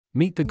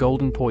Meet the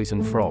golden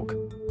poison frog.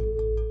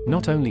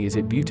 Not only is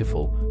it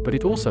beautiful, but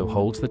it also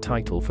holds the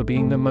title for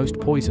being the most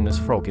poisonous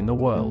frog in the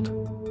world.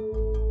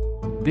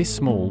 This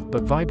small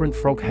but vibrant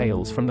frog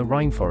hails from the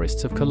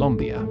rainforests of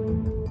Colombia.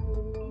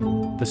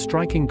 The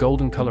striking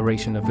golden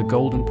coloration of the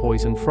golden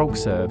poison frog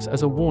serves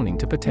as a warning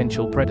to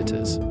potential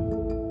predators.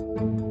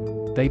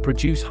 They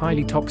produce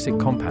highly toxic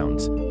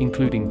compounds,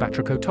 including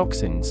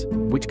batrachotoxins,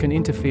 which can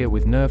interfere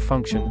with nerve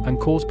function and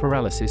cause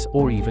paralysis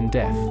or even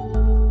death.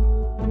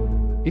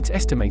 It's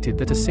estimated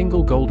that a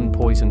single golden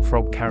poison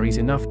frog carries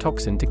enough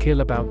toxin to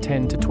kill about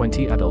 10 to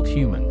 20 adult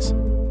humans.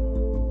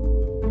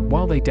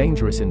 While they're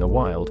dangerous in the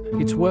wild,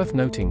 it's worth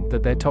noting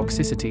that their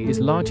toxicity is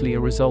largely a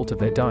result of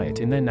their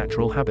diet in their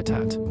natural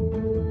habitat.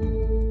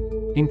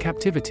 In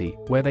captivity,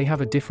 where they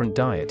have a different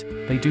diet,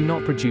 they do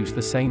not produce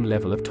the same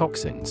level of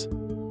toxins.